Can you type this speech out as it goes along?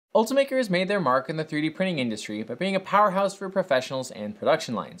Ultimaker has made their mark in the 3D printing industry by being a powerhouse for professionals and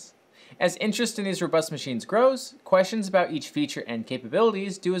production lines. As interest in these robust machines grows, questions about each feature and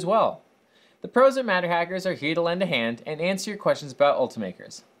capabilities do as well. The pros at MatterHackers are here to lend a hand and answer your questions about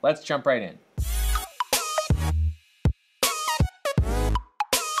Ultimakers. Let's jump right in.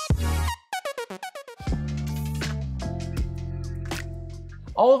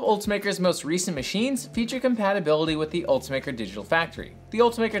 All of Ultimaker's most recent machines feature compatibility with the Ultimaker Digital Factory, the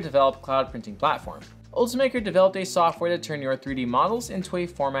Ultimaker developed cloud printing platform. Ultimaker developed a software to turn your 3D models into a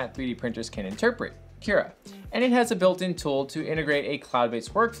format 3D printers can interpret, Cura, and it has a built-in tool to integrate a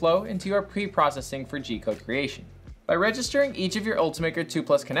cloud-based workflow into your pre-processing for G-code creation. By registering each of your Ultimaker 2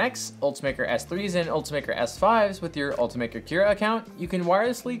 Plus Connects, Ultimaker S3s, and Ultimaker S5s with your Ultimaker Cura account, you can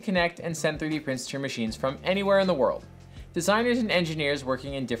wirelessly connect and send 3D prints to your machines from anywhere in the world. Designers and engineers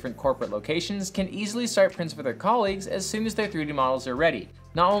working in different corporate locations can easily start prints for their colleagues as soon as their 3D models are ready.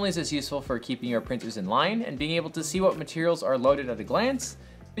 Not only is this useful for keeping your printers in line and being able to see what materials are loaded at a glance,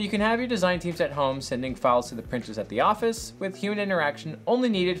 but you can have your design teams at home sending files to the printers at the office with human interaction only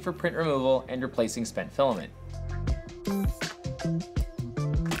needed for print removal and replacing spent filament.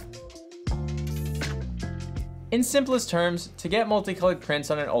 In simplest terms, to get multicolored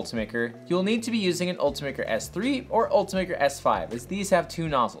prints on an Ultimaker, you'll need to be using an Ultimaker S3 or Ultimaker S5, as these have two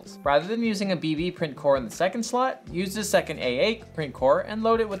nozzles. Rather than using a BB print core in the second slot, use the second AA print core and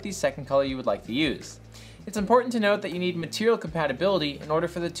load it with the second color you would like to use. It's important to note that you need material compatibility in order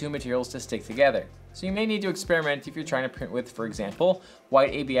for the two materials to stick together. So you may need to experiment if you're trying to print with, for example,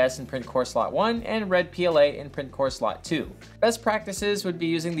 white ABS in print core slot 1 and red PLA in print core slot 2. Best practices would be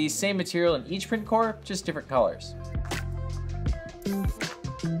using the same material in each print core, just different colors.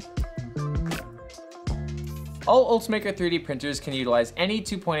 All Ultimaker 3D printers can utilize any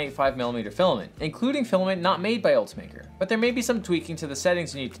 2.85mm filament, including filament not made by Ultimaker, but there may be some tweaking to the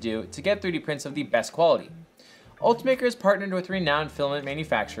settings you need to do to get 3D prints of the best quality. Ultimaker has partnered with renowned filament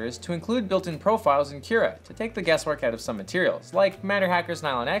manufacturers to include built-in profiles in Cura to take the guesswork out of some materials, like MatterHackers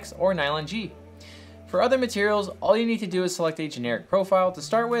Nylon X or Nylon G. For other materials, all you need to do is select a generic profile to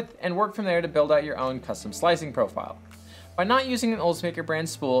start with and work from there to build out your own custom slicing profile. By not using an Ultimaker brand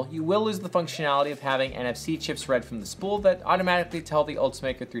spool, you will lose the functionality of having NFC chips read from the spool that automatically tell the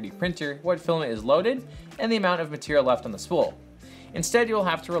Ultimaker 3D printer what filament is loaded and the amount of material left on the spool. Instead, you'll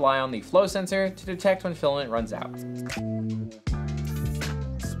have to rely on the flow sensor to detect when filament runs out.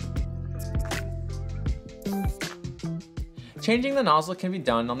 Changing the nozzle can be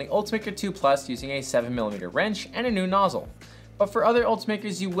done on the Ultimaker 2 Plus using a 7mm wrench and a new nozzle. But for other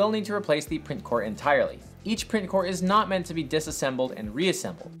Ultimakers, you will need to replace the print core entirely. Each print core is not meant to be disassembled and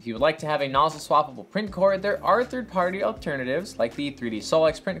reassembled. If you would like to have a nozzle swappable print core, there are third-party alternatives like the 3D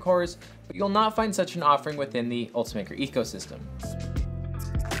Solex print cores, but you'll not find such an offering within the Ultimaker ecosystem.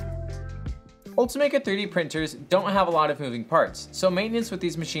 Ultimaker 3D printers don't have a lot of moving parts, so maintenance with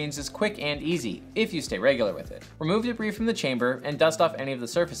these machines is quick and easy, if you stay regular with it. Remove debris from the chamber and dust off any of the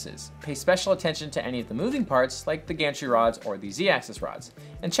surfaces. Pay special attention to any of the moving parts like the gantry rods or the Z-axis rods,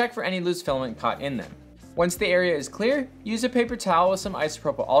 and check for any loose filament caught in them. Once the area is clear, use a paper towel with some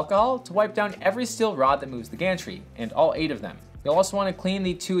isopropyl alcohol to wipe down every steel rod that moves the gantry, and all 8 of them. You'll also want to clean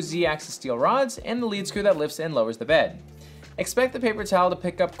the 2 Z-axis steel rods and the lead screw that lifts and lowers the bed. Expect the paper towel to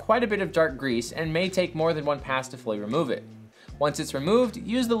pick up quite a bit of dark grease and may take more than one pass to fully remove it. Once it's removed,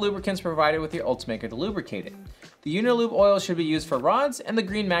 use the lubricants provided with your Ultimaker to lubricate it. The Unilube oil should be used for rods, and the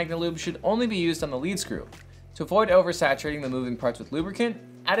green Magnalube should only be used on the lead screw. To avoid oversaturating the moving parts with lubricant,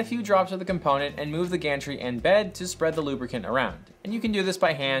 add a few drops of the component and move the gantry and bed to spread the lubricant around, and you can do this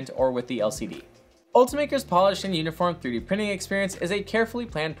by hand or with the LCD. Ultimaker's polished and uniform 3D printing experience is a carefully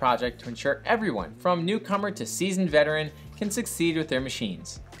planned project to ensure everyone, from newcomer to seasoned veteran, can succeed with their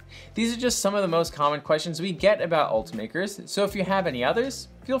machines. These are just some of the most common questions we get about Ultimakers, so if you have any others,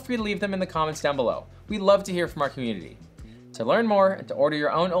 feel free to leave them in the comments down below. We'd love to hear from our community. To learn more and to order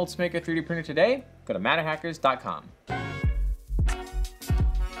your own Ultimaker 3D printer today, go to MatterHackers.com.